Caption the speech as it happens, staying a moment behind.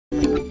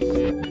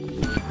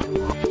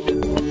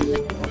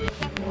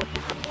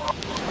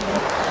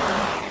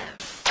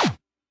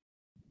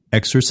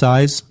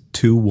Exercise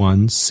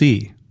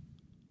 2-1C.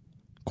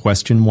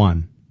 Question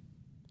 1.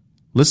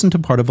 Listen to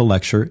part of a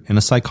lecture in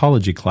a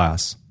psychology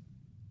class.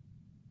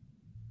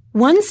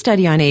 One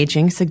study on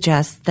aging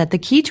suggests that the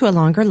key to a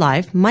longer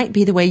life might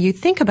be the way you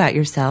think about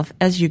yourself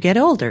as you get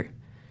older.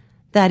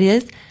 That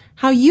is,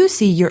 how you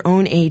see your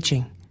own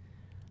aging.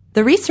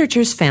 The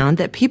researchers found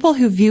that people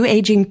who view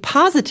aging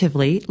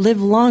positively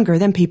live longer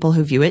than people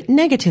who view it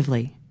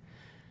negatively.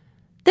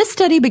 This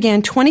study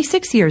began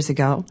 26 years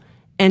ago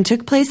and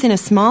took place in a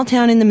small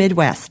town in the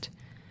Midwest.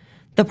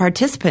 The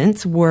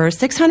participants were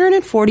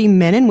 640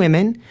 men and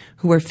women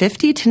who were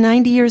 50 to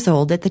 90 years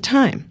old at the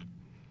time.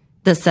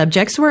 The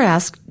subjects were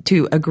asked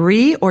to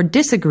agree or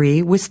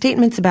disagree with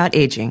statements about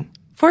aging.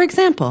 For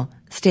example,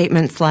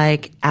 statements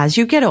like, as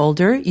you get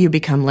older, you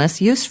become less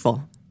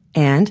useful,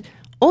 and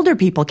older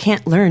people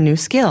can't learn new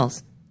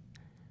skills.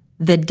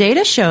 The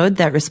data showed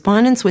that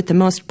respondents with the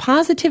most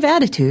positive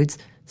attitudes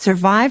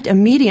survived a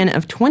median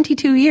of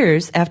 22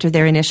 years after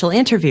their initial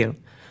interview,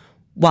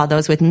 while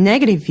those with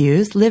negative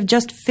views lived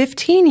just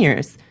 15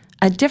 years,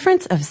 a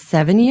difference of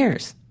 7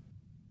 years.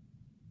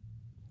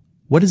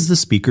 What is the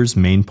speaker's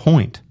main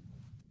point?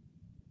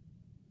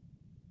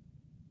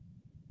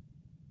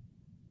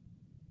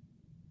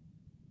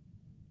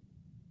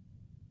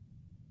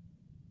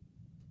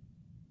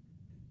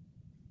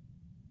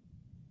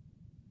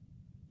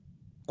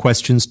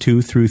 Questions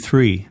 2 through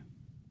 3.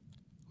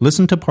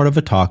 Listen to part of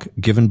a talk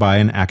given by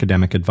an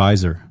academic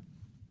advisor.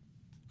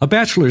 A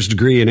bachelor's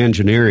degree in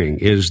engineering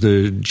is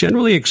the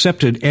generally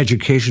accepted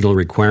educational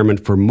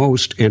requirement for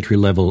most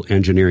entry-level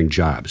engineering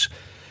jobs.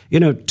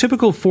 In a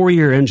typical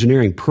 4-year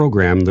engineering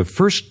program, the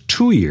first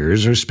 2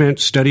 years are spent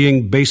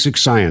studying basic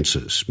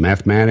sciences,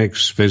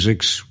 mathematics,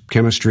 physics,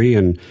 chemistry,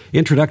 and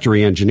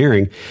introductory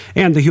engineering,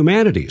 and the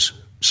humanities,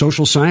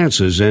 social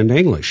sciences, and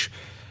English.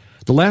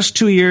 The last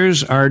 2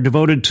 years are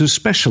devoted to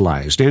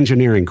specialized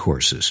engineering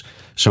courses.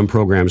 Some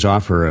programs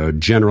offer a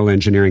general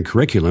engineering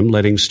curriculum,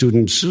 letting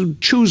students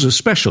choose a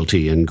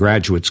specialty in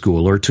graduate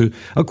school or to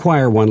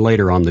acquire one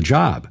later on the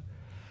job.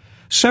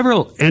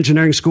 Several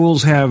engineering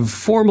schools have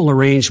formal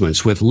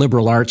arrangements with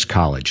liberal arts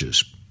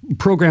colleges.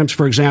 Programs,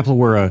 for example,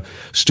 where a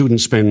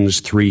student spends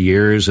 3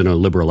 years in a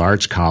liberal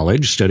arts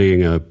college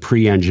studying a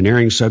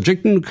pre-engineering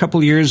subject and a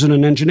couple years in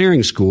an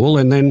engineering school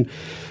and then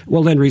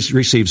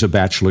receives a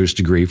bachelor's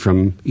degree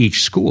from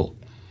each school.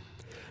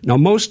 Now,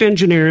 most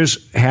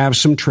engineers have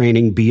some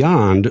training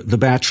beyond the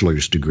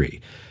bachelor's degree.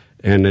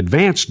 An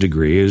advanced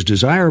degree is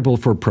desirable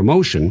for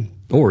promotion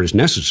or is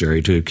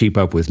necessary to keep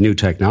up with new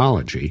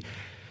technology.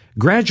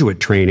 Graduate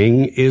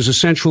training is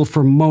essential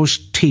for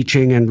most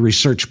teaching and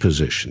research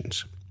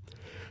positions.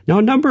 Now,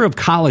 a number of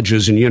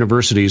colleges and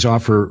universities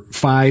offer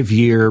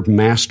 5-year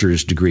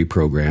master's degree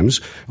programs,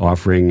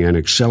 offering an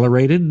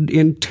accelerated,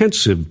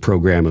 intensive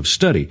program of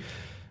study.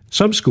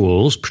 Some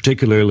schools,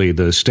 particularly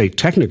the state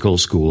technical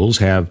schools,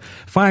 have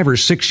 5- or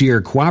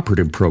 6-year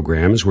cooperative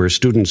programs where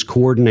students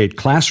coordinate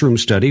classroom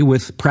study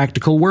with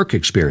practical work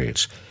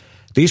experience.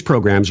 These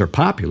programs are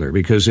popular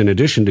because in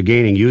addition to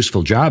gaining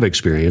useful job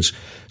experience,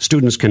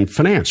 students can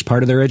finance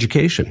part of their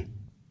education.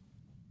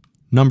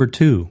 Number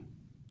 2.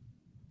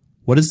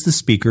 What is the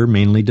speaker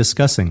mainly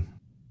discussing?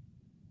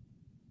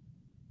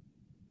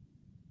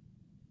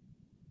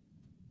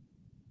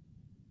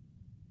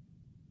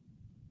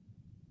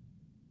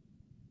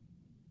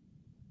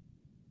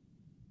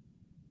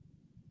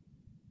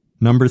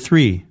 Number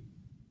 3.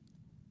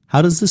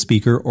 How does the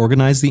speaker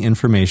organize the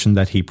information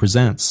that he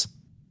presents?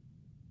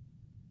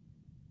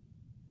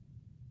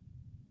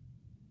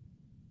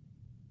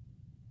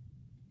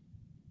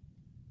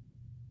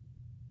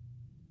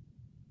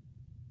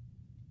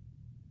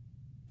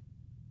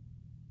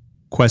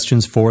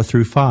 Questions 4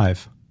 through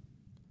 5.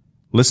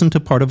 Listen to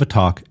part of a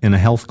talk in a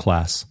health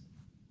class.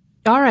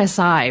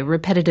 RSI,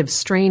 repetitive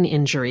strain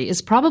injury,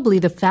 is probably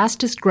the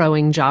fastest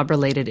growing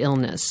job-related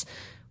illness.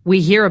 We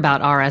hear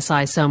about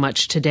RSI so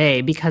much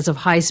today because of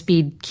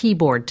high-speed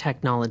keyboard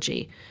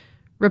technology.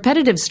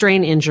 Repetitive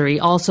strain injury,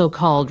 also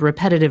called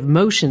repetitive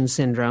motion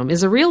syndrome,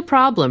 is a real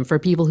problem for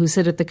people who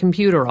sit at the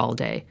computer all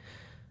day.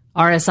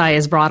 RSI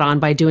is brought on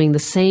by doing the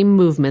same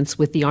movements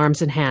with the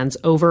arms and hands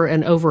over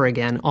and over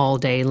again all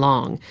day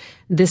long.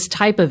 This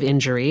type of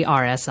injury,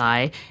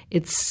 RSI,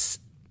 it's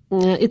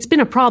been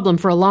a problem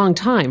for a long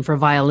time for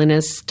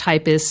violinists,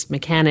 typists,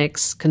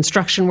 mechanics,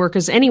 construction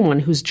workers, anyone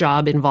whose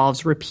job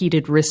involves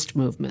repeated wrist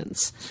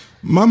movements.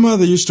 My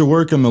mother used to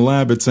work in the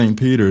lab at St.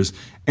 Peter's,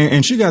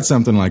 and she got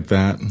something like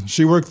that.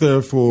 She worked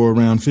there for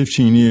around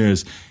 15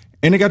 years,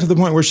 and it got to the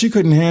point where she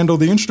couldn't handle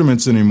the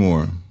instruments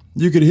anymore.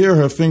 You could hear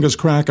her fingers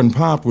crack and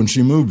pop when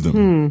she moved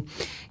them.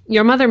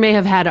 Your mother may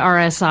have had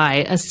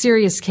RSI, a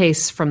serious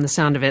case from the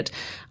sound of it.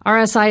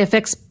 RSI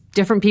affects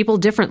different people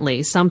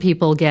differently. Some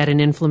people get an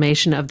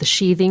inflammation of the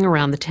sheathing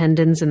around the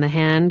tendons in the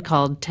hand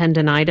called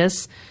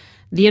tendinitis.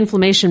 The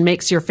inflammation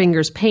makes your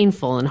fingers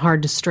painful and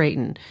hard to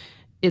straighten.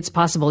 It's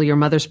possible your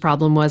mother's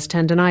problem was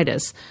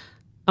tendinitis.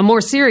 A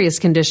more serious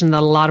condition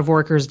that a lot of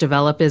workers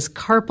develop is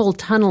carpal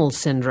tunnel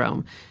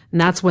syndrome,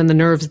 and that's when the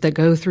nerves that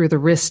go through the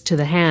wrist to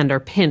the hand are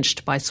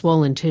pinched by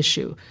swollen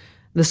tissue.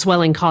 The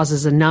swelling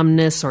causes a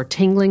numbness or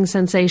tingling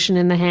sensation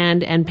in the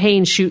hand, and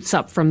pain shoots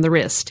up from the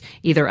wrist,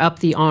 either up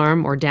the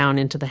arm or down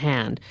into the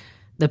hand.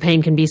 The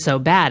pain can be so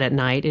bad at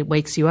night it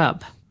wakes you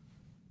up.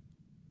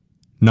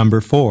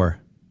 Number 4.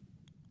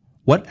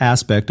 What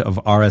aspect of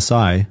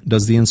RSI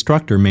does the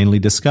instructor mainly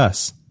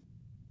discuss?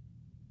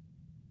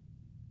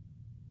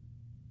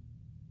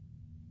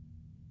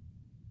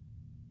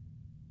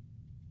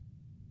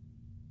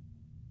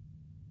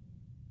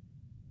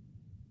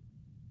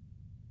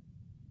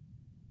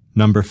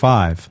 Number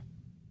 5.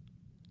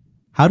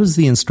 How does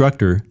the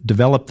instructor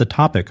develop the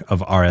topic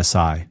of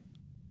RSI?